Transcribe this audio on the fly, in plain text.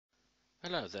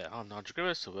Hello there, I'm Nigel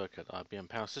Griffiths. I work at IBM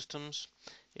Power Systems.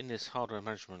 In this hardware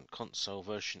management console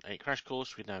version 8 crash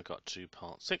course, we've now got to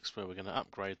part 6 where we're going to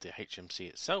upgrade the HMC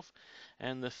itself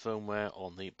and the firmware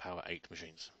on the Power 8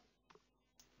 machines.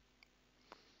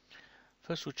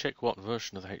 First we'll check what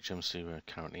version of the HMC we're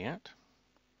currently at.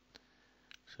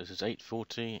 So this is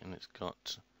 840 and it's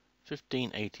got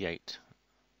 1588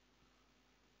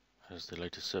 as the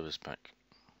latest service pack.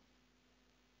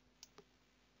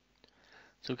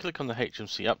 So we click on the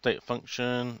HMC update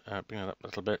function, bring it up a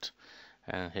little bit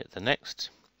and hit the next.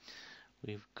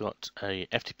 We've got a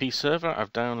FTP server.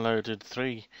 I've downloaded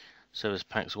 3 service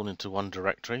packs all into one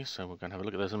directory, so we're going to have a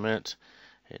look at those in a minute.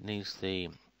 It needs the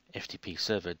FTP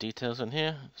server details in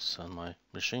here. So on my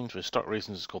machine, for stock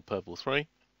reasons, it's called Purple 3.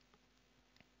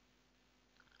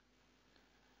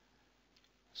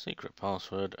 Secret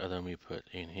password, and then we put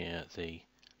in here the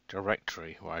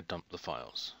directory where I dump the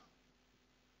files.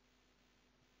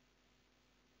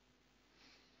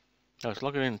 I was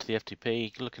logging into the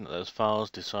FTP, looking at those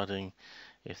files, deciding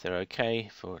if they're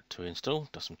okay for it to install.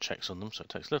 Does some checks on them, so it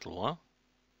takes a little while.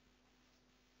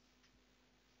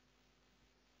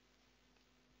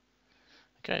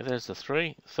 Okay, there's the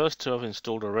 3. The first 2 I've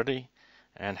installed already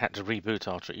and had to reboot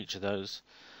after each of those.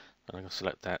 And I'm going to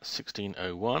select that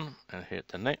 1601 and hit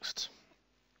the next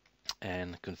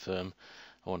and confirm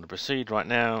I want to proceed right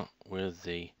now with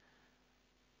the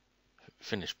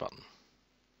finish button.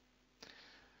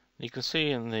 You can see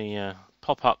in the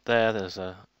pop-up there's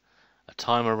a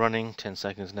timer running, 10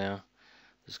 seconds now.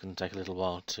 It's going to take a little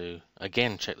while to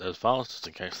again check those files just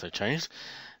in case they changed,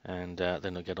 and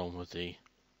then I'll get on with the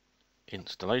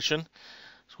installation.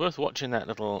 It's worth watching that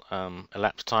little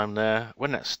elapsed time there.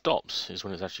 When that stops is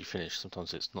when it's actually finished.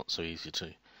 Sometimes it's not so easy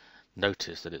to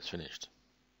notice that it's finished.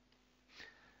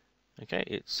 Okay,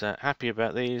 it's happy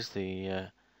about these.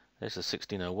 There's the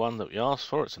 1601 that we asked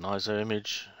for. It's an ISO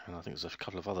image, and I think there's a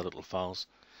couple of other little files.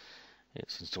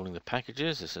 It's installing the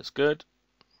packages. This is good.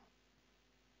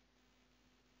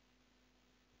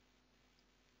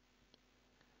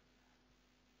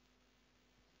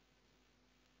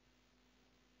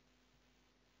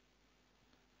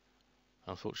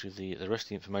 Unfortunately, the rest of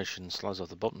the information slides off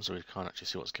the bottom, so we can't actually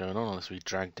see what's going on unless we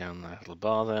drag down that little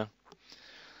bar there.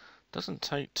 Doesn't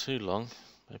take too long,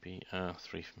 maybe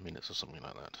 3 minutes or something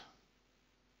like that.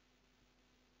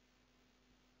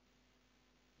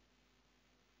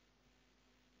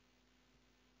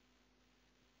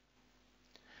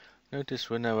 Notice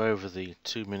we're now over the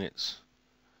 2 minutes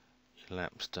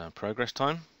elapsed progress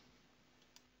time.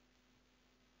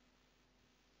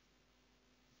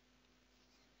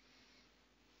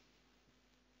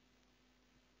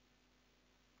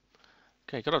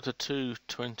 Okay, got up to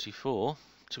 2:24,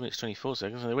 2 minutes 24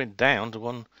 seconds, and they went down to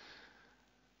 1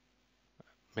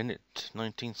 minute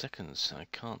 19 seconds. I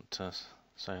can't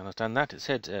say I understand that. It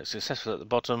said successful at the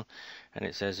bottom, and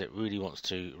it says it really wants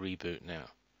to reboot now.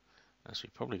 As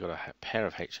we've probably got a pair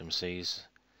of HMCs,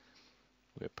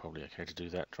 we're probably okay to do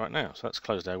that right now. So let's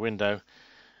close our window.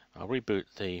 I'll reboot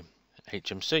the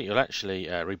HMC. It'll actually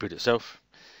reboot itself,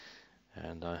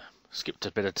 and I skipped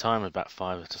a bit of time, about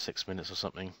 5 to 6 minutes or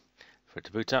something, for it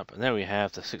to boot up, and there we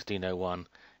have the 1601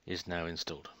 is now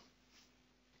installed.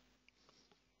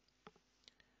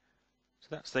 So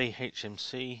that's the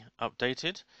HMC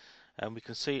updated, and we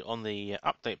can see on the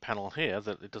update panel here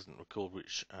that it doesn't record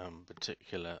which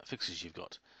particular fixes you've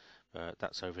got.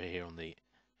 That's over here on the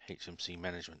HMC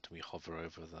management. We hover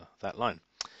over that line.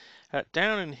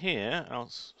 Down in here, I'll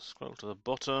scroll to the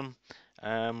bottom.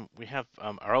 We have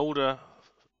our older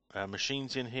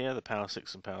machines in here, the Power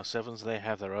 6 and Power 7s. They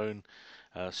have their own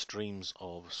streams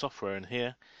of software in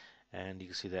here, and you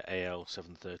can see the AL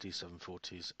 730s,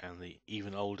 740s, and the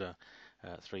even older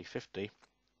 350.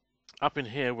 Up in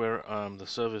here, where the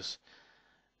service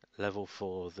level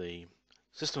for the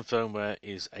system firmware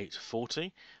is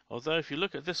 840. Although if you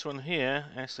look at this one here,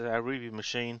 as our review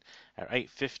machine, our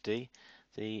 850,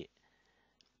 the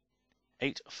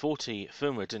 840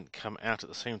 firmware didn't come out at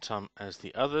the same time as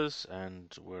the others,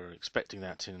 and we're expecting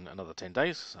that in another 10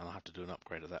 days, so I'll have to do an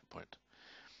upgrade at that point.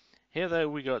 Here though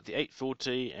we got the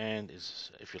 840 and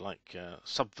is, if you like,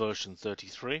 subversion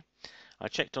 33. I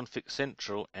checked on Fix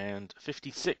Central and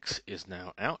 56 is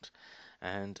now out,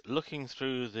 and looking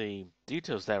through the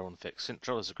details there on Fix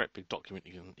Central, there's a great big document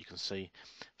you can see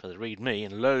for the README,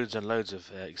 and loads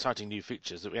of exciting new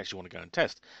features that we actually want to go and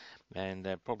test, and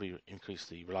probably increase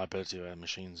the reliability of our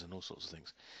machines and all sorts of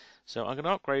things. So I'm going to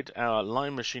upgrade our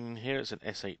line machine here. It's an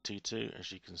S822,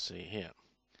 as you can see here.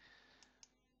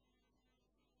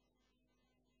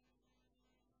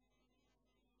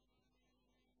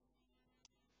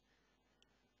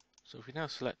 So if we now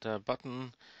select a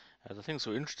button The things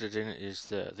we're interested in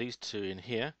is these two in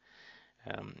here.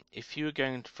 If you were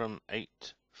going from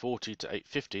 840 to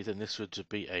 850, then this would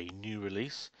be a new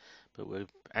release, but we're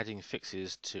adding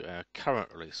fixes to our current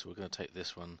release. So we're going to take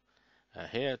this one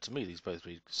here. To me, these both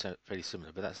be fairly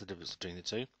similar, but that's the difference between the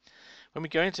two. When we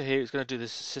go into here, it's going to do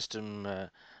this system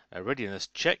readiness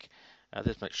check.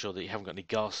 Let's make sure that you haven't got any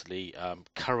ghastly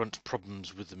current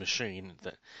problems with the machine,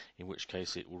 in which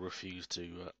case it will refuse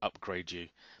to upgrade you,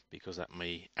 because that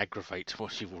may aggravate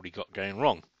what you've already got going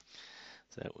wrong.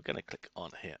 So we're going to click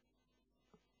on here.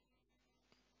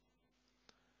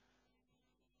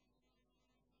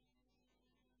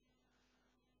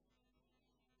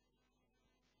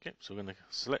 Okay, so we're going to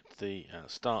select the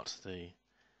start the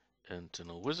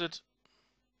internal wizard,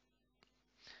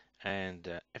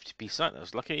 and FTP site. That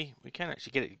was lucky. We can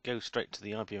actually get it go straight to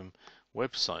the IBM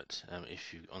website.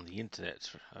 If you on the internet,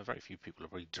 very few people are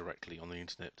very directly on the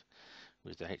internet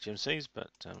with the HMCs, but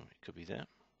it could be there.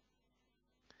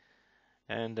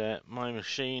 And my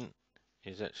machine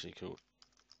is actually called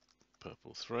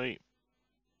Purple3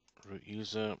 root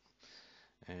user,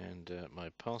 and my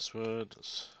password.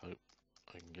 Let's hope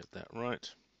I can get that right.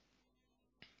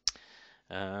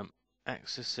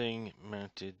 Accessing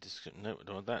mounted description. No, I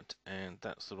don't want that, and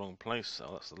that's the wrong place.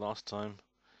 Oh, that's the last time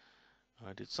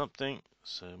I did something.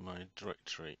 So my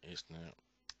directory is now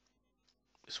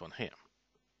this one here.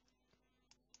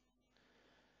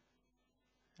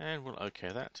 And we'll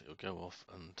OK that. It'll go off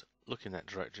and look in that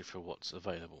directory for what's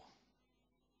available.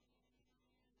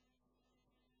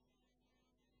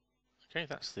 Okay,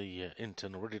 that's the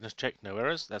internal readiness check. No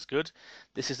errors. That's good.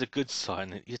 This is a good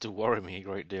sign. It used to worry me a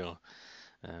great deal.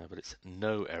 But it's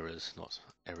no errors, not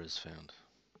errors found.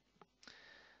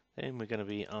 Then we're going to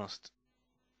be asked,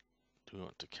 do we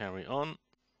want to carry on?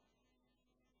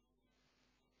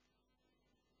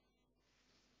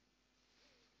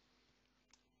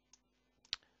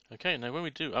 Okay, now when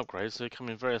we do upgrades, they come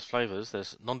in various flavors.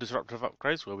 There's non-disruptive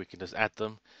upgrades, where we can just add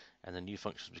them and the new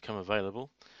functions become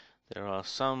available. There are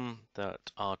some that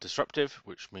are disruptive,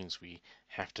 which means we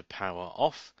have to power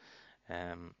off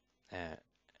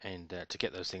to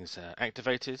get those things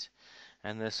activated.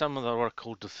 And there's some that are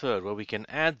called deferred, where we can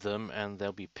add them and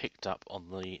they'll be picked up on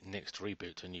the next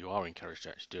reboot, and you are encouraged to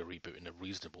actually do a reboot in a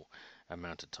reasonable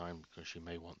amount of time, because you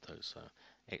may want those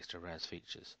extra RAS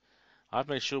features. I've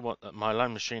made sure that my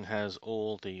line machine has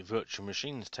all the virtual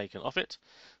machines taken off it,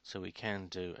 so we can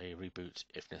do a reboot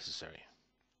if necessary.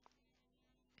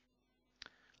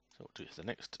 So we'll do the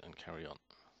next and carry on.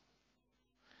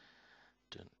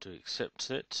 To accept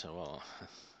it, well, I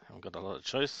haven't got a lot of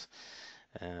choice.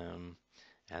 And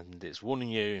it's warning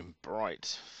you in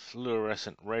bright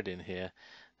fluorescent red in here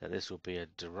that this will be a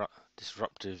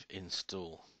disruptive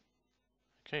install.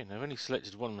 Okay, now I've only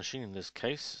selected one machine in this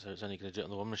case, so it's only going to do it on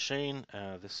the one machine.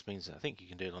 This means that I think you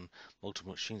can do it on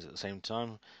multiple machines at the same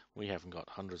time. We haven't got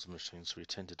hundreds of machines, so we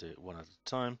tend to do it one at a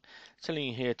time. It's telling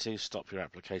you here to stop your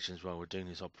applications while we're doing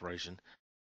this operation.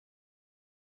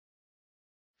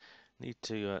 Need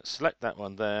to select that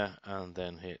one there and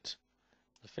then hit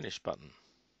the finish button.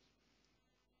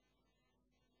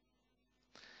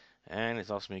 And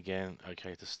it's asking me again,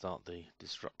 okay, to start the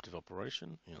disruptive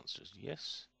operation. The answer is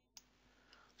yes.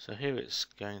 So here it's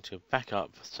going to back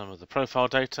up some of the profile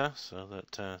data so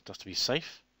that just to be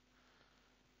safe.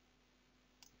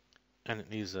 And it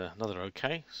needs another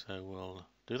OK, so we'll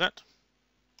do that.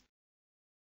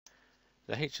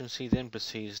 The HMC then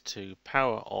proceeds to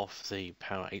power off the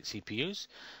POWER8 CPUs.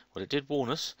 Well, it did warn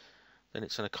us. Then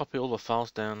it's going to copy all the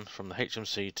files down from the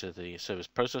HMC to the service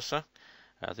processor.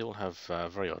 They all have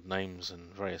very odd names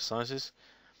and various sizes.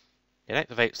 It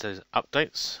activates those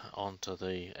updates onto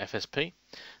the FSP.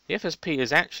 The FSP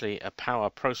is actually a power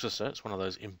processor. It's one of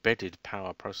those embedded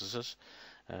power processors,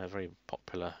 very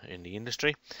popular in the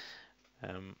industry.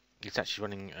 It's actually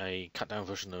running a cut-down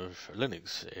version of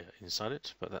Linux inside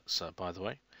it, but that's by the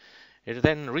way. It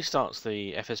then restarts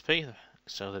the FSP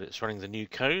so that it's running the new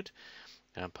code.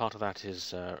 And part of that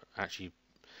is actually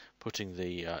putting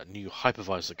the new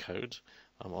hypervisor code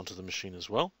onto the machine as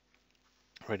well,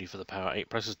 ready for the POWER8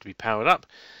 processor to be powered up.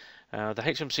 The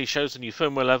HMC shows the new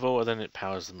firmware level, and then it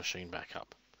powers the machine back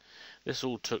up. This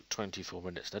all took 24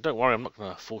 minutes. Now don't worry, I'm not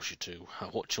going to force you to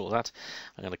watch all that.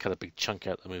 I'm going to cut a big chunk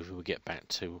out of the movie when we get back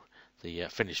to the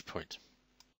finish point.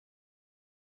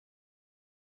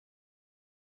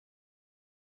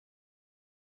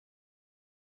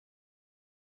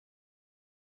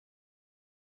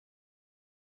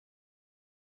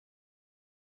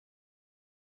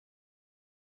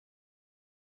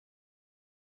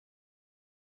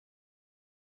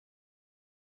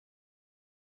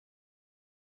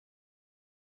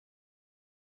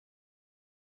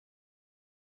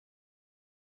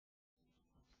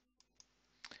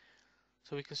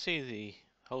 So we can see the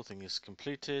whole thing is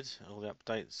completed, all the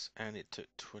updates, and it took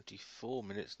 24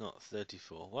 minutes, not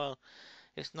 34. Well,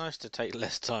 it's nice to take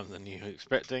less time than you were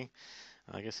expecting.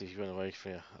 I guess if you went away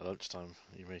for a lunchtime,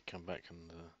 you may come back and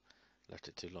left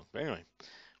it too long. But anyway,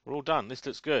 we're all done. This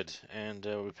looks good, and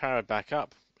we power it back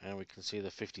up, and we can see the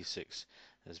 56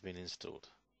 has been installed.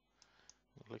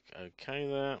 Click OK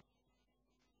there,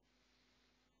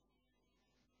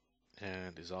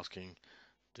 and is asking,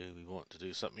 do we want to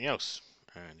do something else?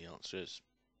 And the answer is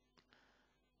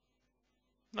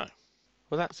no.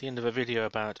 Well, that's the end of a video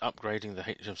about upgrading the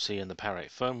HMC and the POWER8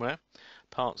 firmware.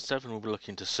 Part 7 will be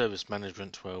looking to service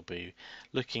management, where we'll be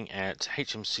looking at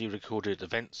HMC recorded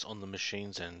events on the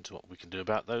machines and what we can do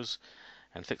about those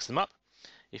and fix them up.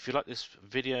 If you like this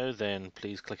video, then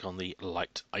please click on the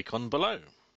like icon below.